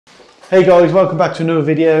Hey guys, welcome back to another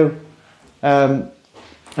video. Hope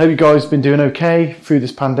you guys have been doing okay through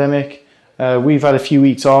this pandemic. We've had a few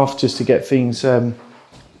weeks off just to get things, well,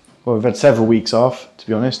 we've had several weeks off to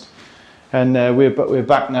be honest, and we're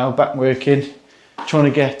back now, back working,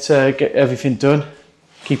 trying to get everything done,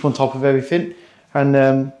 keep on top of everything.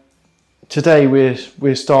 And today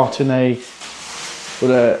we're starting a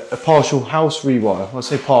partial house rewire. I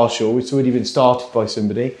say partial, it's already been started by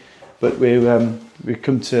somebody, but we've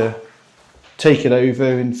come to take it over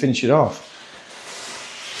and finish it off.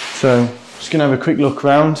 So just gonna have a quick look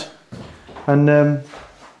around and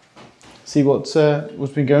see what's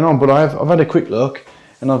been going on. But I've had a quick look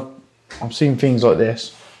and I've seen things like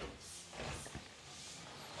this.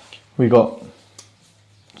 We got,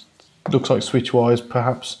 looks like switch wires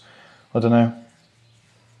perhaps, I don't know.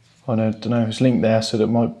 I don't know, it's linked there, so that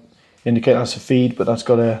might indicate that's a feed, but that's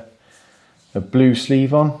got a blue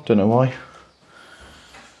sleeve on, don't know why.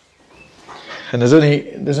 And there's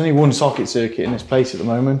only one socket circuit in this place at the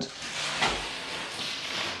moment.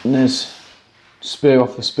 And there's spur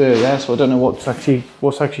off the spur there, so I don't know what's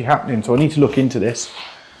actually happening. So I need to look into this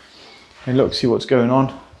and look, see what's going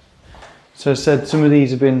on. So I said some of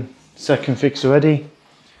these have been second fixed already.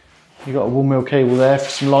 You've got a 1mm cable there for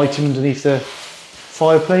some lighting underneath the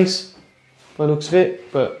fireplace, by the looks of it.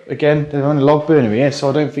 But again, they're on a log burner here, so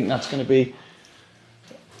I don't think that's going to be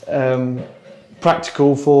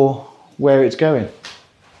practical for where it's going.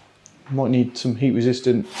 Might need some heat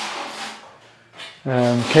resistant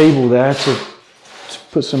cable there to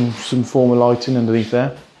put some form of lighting underneath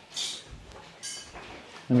there.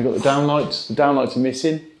 And we've got the downlights. The downlights are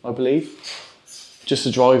missing, I believe. Just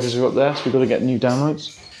the drivers are up there, so we've got to get new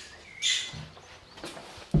downlights.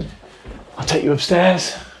 I'll take you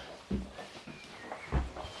upstairs.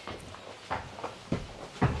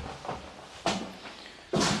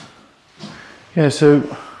 Yeah,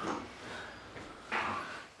 so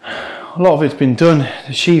a lot of it's been done.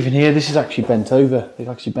 The sheathing here, this is actually bent over. They've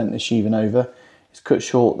actually bent the sheathing over. It's cut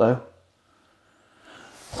short though.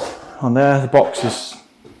 On there, the box is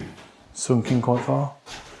sunk in quite far.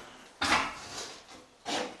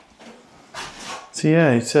 So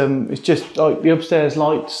yeah, it's just like the upstairs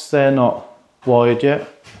lights, they're not wired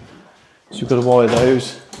yet. So you've got to wire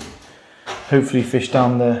those. Hopefully fish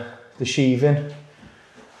down the sheathing.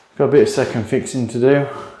 Got a bit of second fixing to do.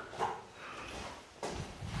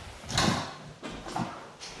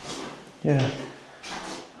 Yeah,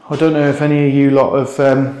 I don't know if any of you lot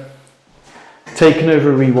have taken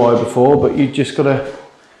over a rewire before, but you just got to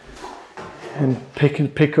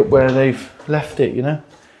pick up where they've left it, you know.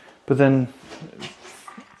 But then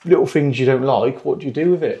little things you don't like, what do you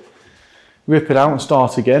do with it? Rip it out and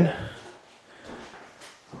start again,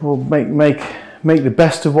 or make the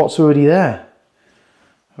best of what's already there.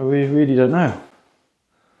 I really don't know,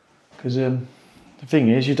 because the thing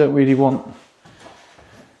is, you don't really want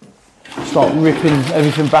start ripping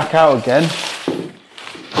everything back out again.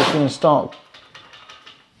 It's going to start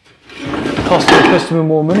costing the customer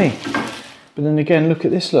more money. But then again, look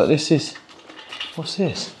at this. Look, this is, what's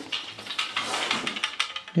this?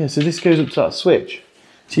 Yeah, so this goes up to that switch.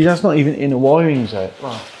 See, that's not even in a wiring zone.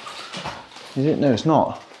 Well, is it? No, it's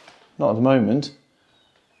not. Not at the moment.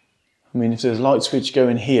 I mean, if there's a light switch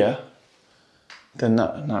going here, then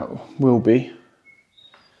that will be.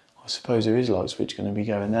 I suppose there is a light switch going to be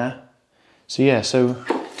going there. So yeah, so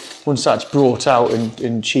once that's brought out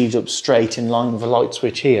and sheaved up straight in line with a light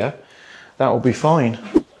switch here, that will be fine.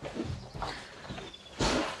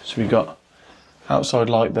 So we've got outside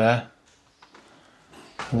light there,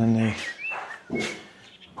 and then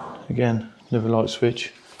again, another light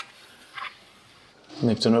switch. And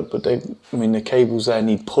they've done up, but I mean, the cables there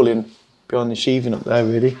need pulling behind the sheathing up there,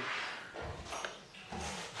 really.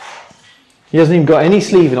 He hasn't even got any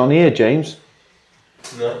sleeving on here, James.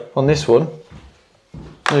 No. On this one,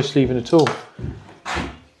 no sleeving at all.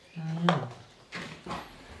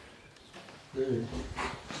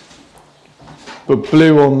 But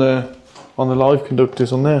blue on the live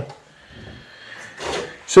conductors on there.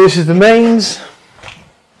 So this is the mains.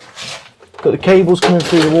 Got the cables coming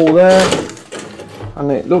through the wall there,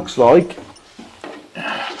 and it looks like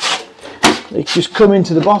they just come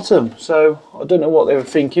into the bottom. So I don't know what they were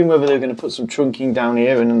thinking, whether they were going to put some trunking down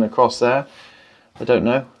here and then across there. I don't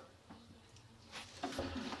know.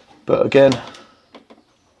 But again,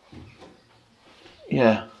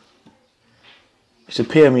 yeah, it's a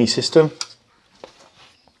PME system.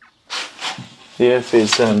 The earth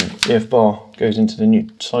is the earth bar goes into the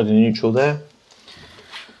side of the neutral there.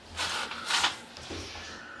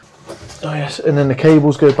 Oh yes, and then the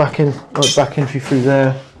cables go back in, like back in through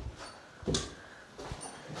there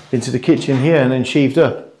into the kitchen here, and then sheaved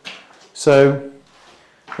up. So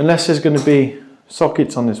unless there's going to be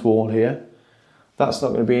sockets on this wall here, that's not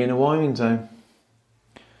going to be in a wiring zone.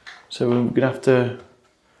 So we're going to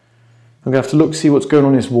have to look, see what's going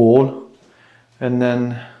on this wall, and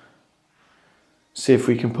then see if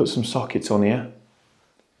we can put some sockets on here,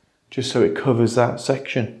 just so it covers that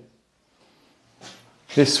section.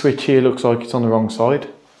 This switch here looks like it's on the wrong side.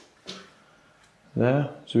 There,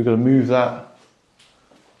 so we've got to move that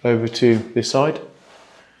over to this side.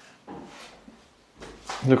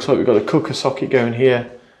 Looks like we've got a cooker socket going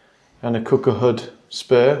here and a cooker hood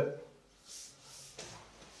spur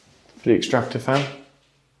for the extractor fan,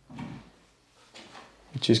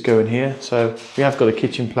 which is going here. So we have got a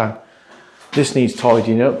kitchen plan. This needs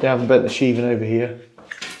tidying up. They haven't bent the sheathing over here,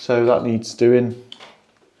 so that needs doing.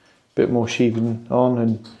 A bit more sheathing on,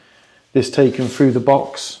 and this taken through the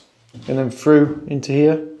box and then through into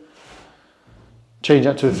here. Change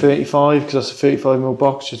that to a 35 because that's a 35mm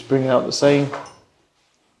box, just bring it out the same.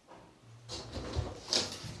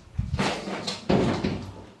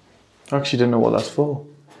 I actually don't know what that's for.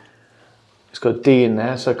 It's got a D in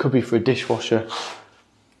there, so it could be for a dishwasher.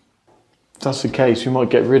 If that's the case, we might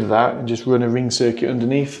get rid of that and just run a ring circuit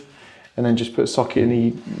underneath, and then just put a socket in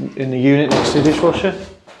the unit next to the dishwasher.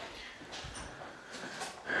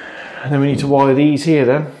 And then we need to wire these here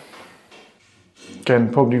then.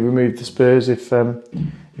 Again, probably remove the spurs if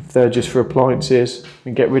they're just for appliances. We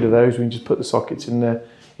can get rid of those. We can just put the sockets in the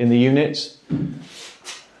units. And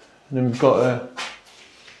then we've got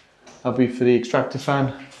that'll be for the extractor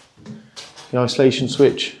fan, the isolation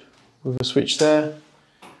switch with a switch there.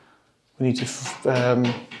 We need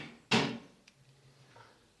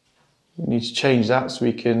to change that so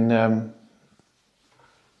we can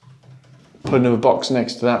put another box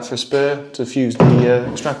next to that for a spur to fuse the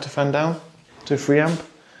extractor fan down to 3A.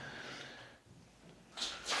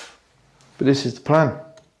 But this is the plan.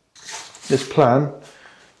 This plan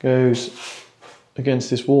goes against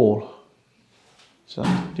this wall. So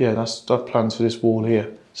yeah, that's plans for this wall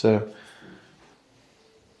here. So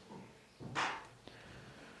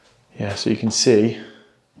yeah, so you can see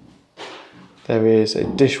there is a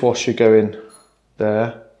dishwasher going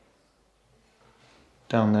there,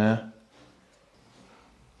 down there,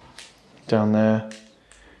 down there,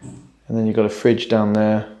 and then you've got a fridge down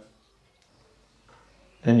there,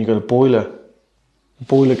 then you've got a boiler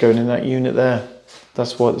going in that unit there.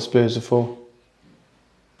 That's what the spurs are for.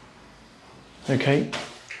 Okay,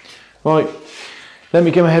 right, let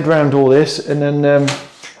me get my head around all this, and then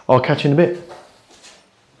I'll catch you in a bit.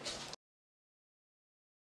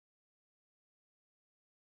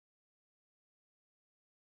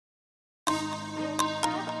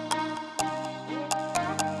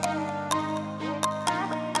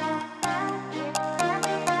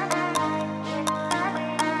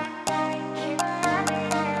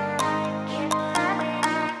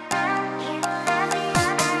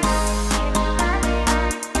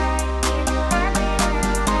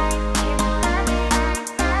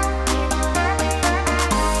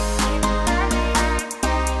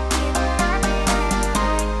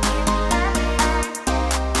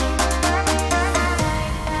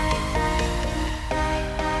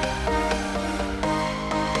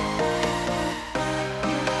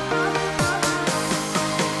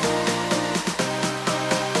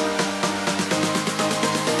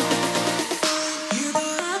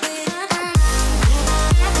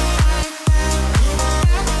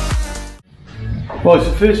 Right,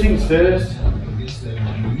 so first things first,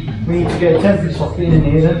 we need to get a temporary socket in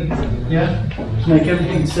here then, yeah, to make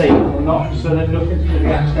everything safe or not, so then nothing's going to be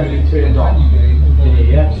accidentally turned on in here,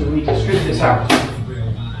 yeah, so we need to strip this out. So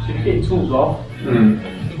if you get your tools off,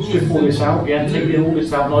 strip all this out, yeah, take all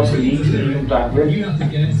this out nice and neat and even dangling, and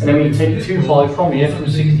then we need to take a 2.5 from here, from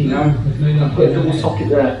 16A, and put a double socket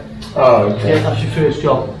there. Oh, okay. Yeah, that's your first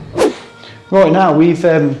job. Right, now we've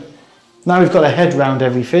got a head round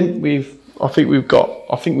everything. I think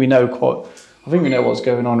we know what's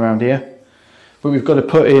going on around here, but we've got to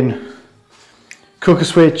put in cooker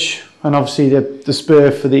switch and obviously the spur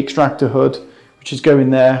for the extractor hood, which is going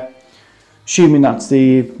there. Assuming that's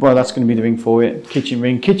that's going to be the ring for it. Kitchen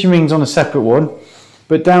ring's on a separate one,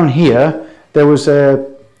 but down here there was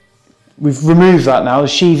we've removed that now. The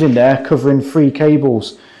sheathing there covering 3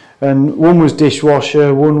 cables, and one was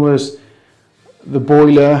dishwasher, one was the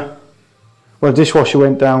boiler. Well, the dishwasher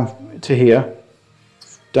went down to here,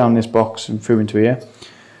 down this box and through into here.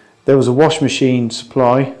 There was a wash machine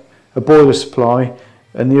supply, a boiler supply,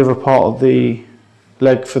 and the other part of the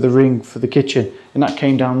leg for the ring for the kitchen, and that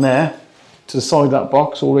came down there to the side of that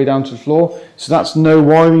box all the way down to the floor. So that's no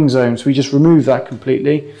wiring zone, so we just removed that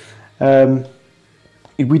completely. In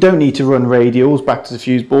we don't need to run radials back to the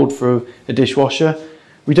fuse board for a dishwasher.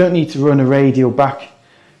 We don't need to run a radial back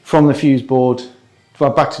from the fuse board, well,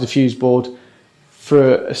 back to the fuse board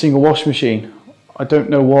for a single wash machine. I don't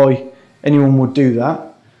know why anyone would do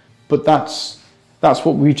that, but that's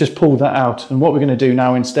what we've just pulled that out. And what we're going to do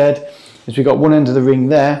now instead is we've got one end of the ring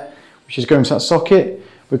there, which is going to that socket.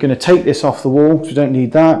 We're going to take this off the wall, so we don't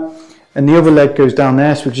need that. And the other leg goes down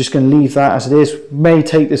there, so we're just going to leave that as it is. We may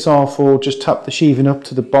take this off or just tap the sheathing up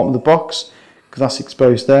to the bottom of the box, because that's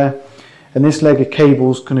exposed there. And this leg of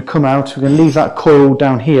cable is going to come out. We're going to leave that coil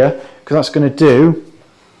down here, because that's going to do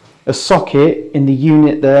a socket in the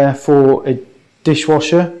unit there for a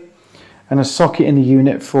dishwasher, and a socket in the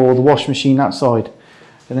unit for the wash machine that side.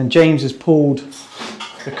 And then James has pulled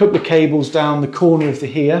a couple of cables down the corner of the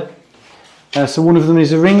here. So one of them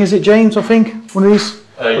is a ring, is it, James? I think one of these.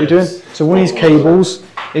 What are you doing? So one of these cables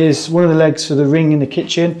is one of the legs for the ring in the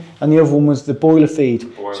kitchen, and the other one was the boiler feed.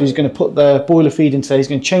 So he's going to put the boiler feed into there. He's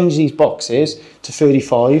going to change these boxes to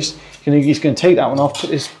 35s. He's going to take that one off,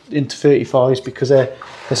 put this into 35s, because they're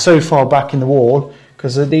so far back in the wall,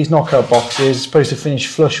 because these knockout boxes are supposed to finish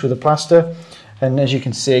flush with the plaster, and as you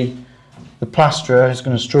can see, the plasterer is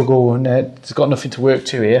going to struggle, and it's got nothing to work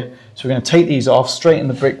to here. So we're going to take these off, straighten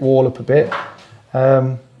the brick wall up a bit.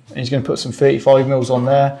 And he's going to put some 35 mils on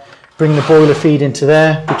there, bring the boiler feed into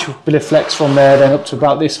there, which will flex from there then up to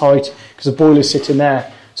about this height, because the boiler's sitting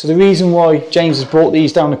there. So the reason why James has brought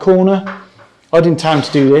these down the corner, I didn't time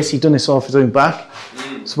to do this, he's done this off his own back.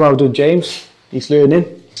 So well done, James, he's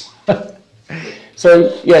learning.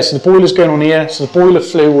 So yeah, so the boiler's going on here, so the boiler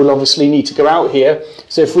flue will obviously need to go out here.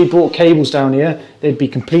 So if we brought cables down here, they'd be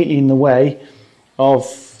completely in the way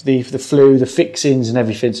of the flue, the fixings and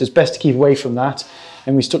everything, so it's best to keep away from that.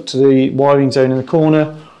 And we stuck to the wiring zone in the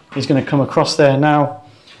corner. He's going to come across there now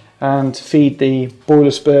and feed the boiler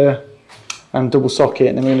spur and double socket,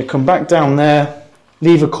 and then we're going to come back down there,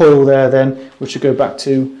 leave a coil there then, which will go back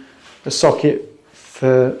to a socket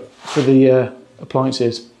for the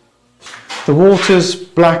appliances. The water's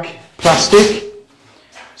black plastic,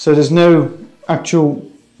 so there's no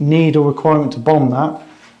actual need or requirement to bomb that.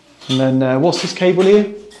 And then what's this cable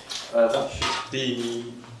here? That's just the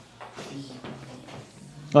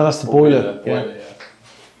oh, that's the boiler. Yeah.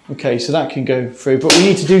 Okay, so that can go through, but we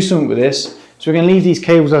need to do something with this. So we're going to leave these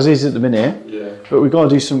cables as is at the minute. Yeah. But we've got to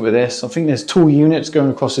do something with this. I think there's 2 units going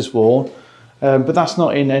across this wall, but that's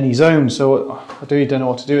not in any zone, so I really don't know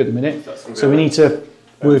what to do at the minute. So we need to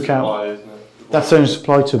work out. That's only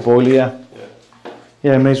supplied to a boiler. Yeah.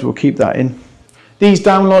 Yeah, may as well keep that in. These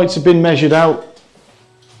downlights have been measured out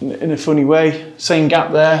in a funny way. Same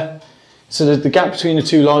gap there. So the gap between the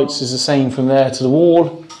 2 lights is the same from there to the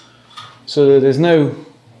wall. So there's no,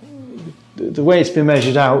 the way it's been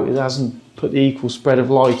measured out, it hasn't put the equal spread of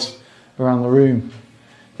light around the room.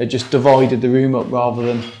 They just divided the room up rather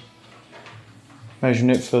than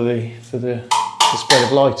measuring it for the spread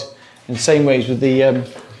of light. In the same ways with the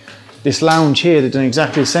this lounge here, they've done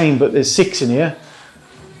exactly the same, but there's 6 in here.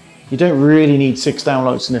 You don't really need 6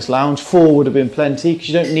 downlights in this lounge. 4 would have been plenty, because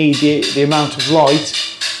you don't need the amount of light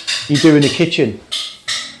you do in the kitchen.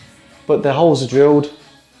 But the holes are drilled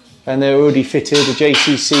and they're already fitted. The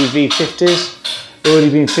JCC V50s have already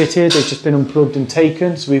been fitted. They've just been unplugged and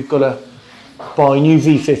taken. So we've got to buy new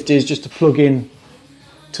V50s just to plug in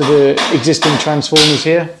to the existing transformers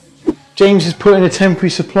here. James has put in a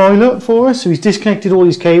temporary supply look for us. So he's disconnected all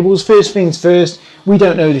these cables. First things first, we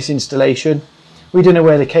don't know this installation. We don't know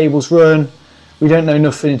where the cables run. We don't know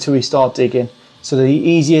nothing until we start digging. So the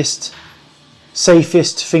easiest,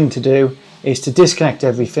 safest thing to do is to disconnect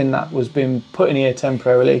everything that was been put in here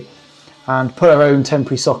temporarily and put our own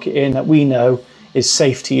temporary socket in that we know is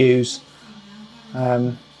safe to use.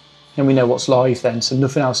 And we know what's live then, so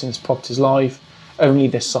nothing else in this property is live, only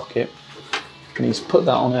this socket. And he's put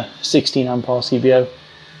that on a 16 amp RCBO,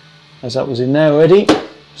 as that was in there already.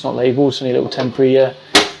 It's not labelled, it's only a little temporary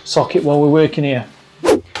socket while we're working here.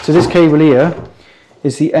 So this cable here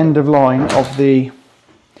is the end of line of the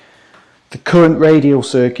current radial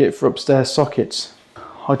circuit for upstairs sockets.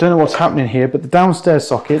 I don't know what's happening here, but the downstairs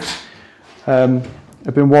sockets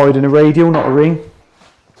have been wired in a radial, not a ring.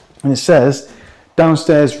 And it says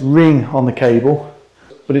downstairs ring on the cable,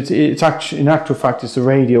 but it's actually, in actual fact, it's a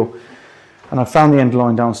radial. And I found the end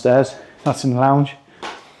line downstairs. That's in the lounge.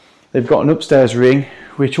 They've got an upstairs ring,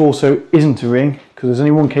 which also isn't a ring, because there's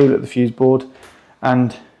only one cable at the fuse board,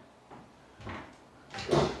 and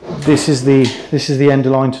this is the end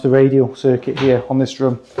line to the radial circuit here on this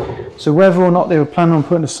drum. So whether or not they were planning on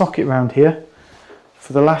putting a socket around here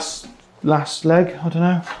for the last leg, I don't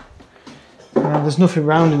know. There's nothing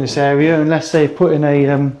round in this area unless they put in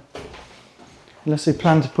unless they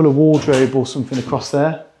plan to pull a wardrobe or something across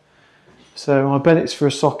there. So I bet it's for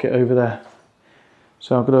a socket over there.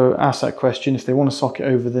 So I've got to ask that question, if they want a socket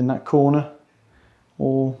over in that corner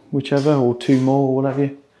or whichever, or two more or whatever.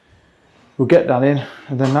 We'll get that in,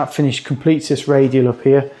 and then that finish completes this radial up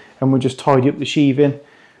here, and we'll just tidy up the sheathing,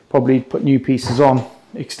 probably put new pieces on,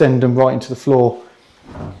 extend them right into the floor.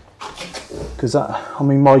 Because that, I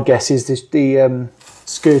mean, my guess is this, the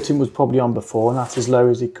skirting was probably on before, and that's as low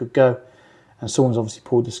as it could go, and someone's obviously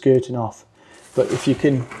pulled the skirting off. But if you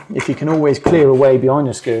can always clear away behind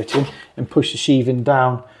the skirting and push the sheathing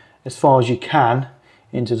down as far as you can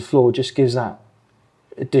into the floor, just gives that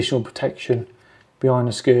additional protection behind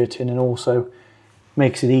the skirting, and also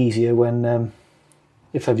makes it easier when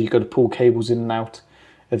if ever you've got to pull cables in and out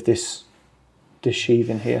of this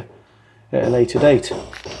sheathing here at a later date.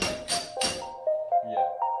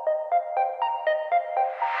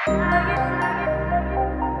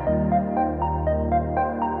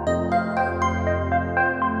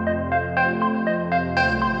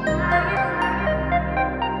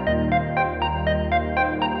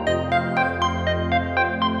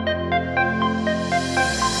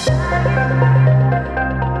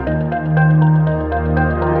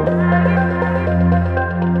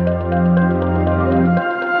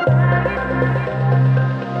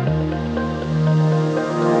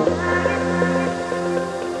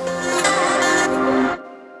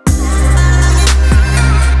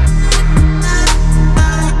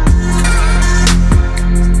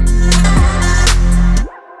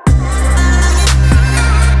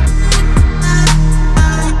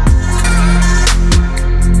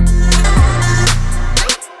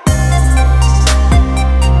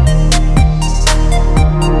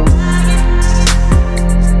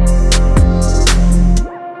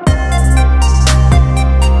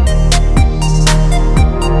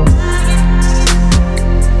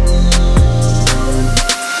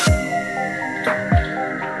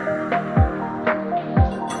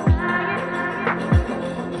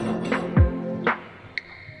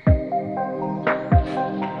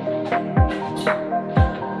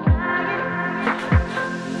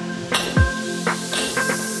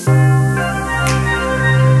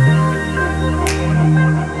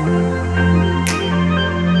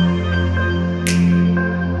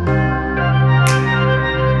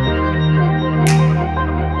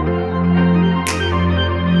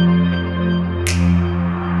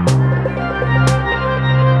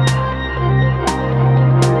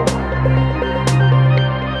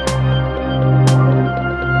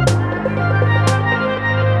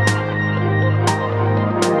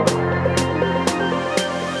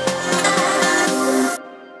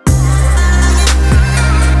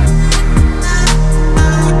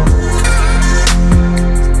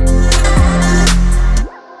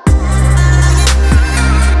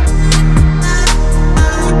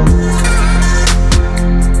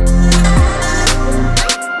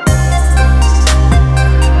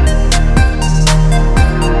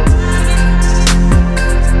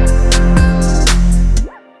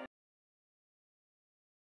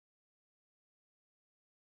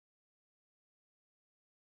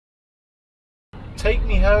 Take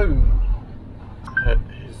me home.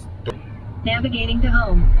 Navigating to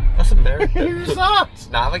home. That's American. Who's that?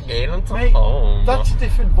 Navigating to Mate, home. that's a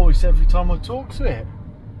different voice every time I talk to it.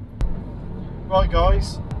 Right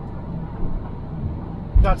guys,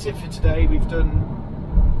 that's it for today. We've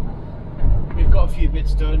got a few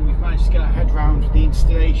bits done. We've managed to get our head round the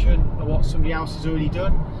installation of what somebody else has already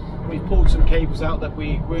done. And we've pulled some cables out that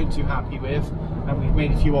we weren't too happy with, and we've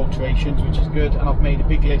made a few alterations, which is good, and I've made a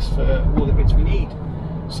big list for all the bits we need.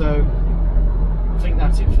 So I think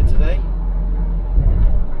that's it for today.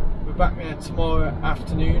 We're back there tomorrow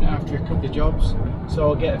afternoon after a couple of jobs, so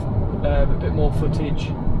I'll get a bit more footage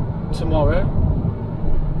tomorrow,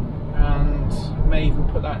 and may even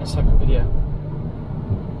put that in a separate video.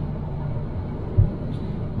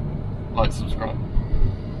 Like, subscribe.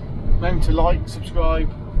 Remember to like, subscribe,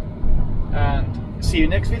 and see you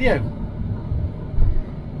next video.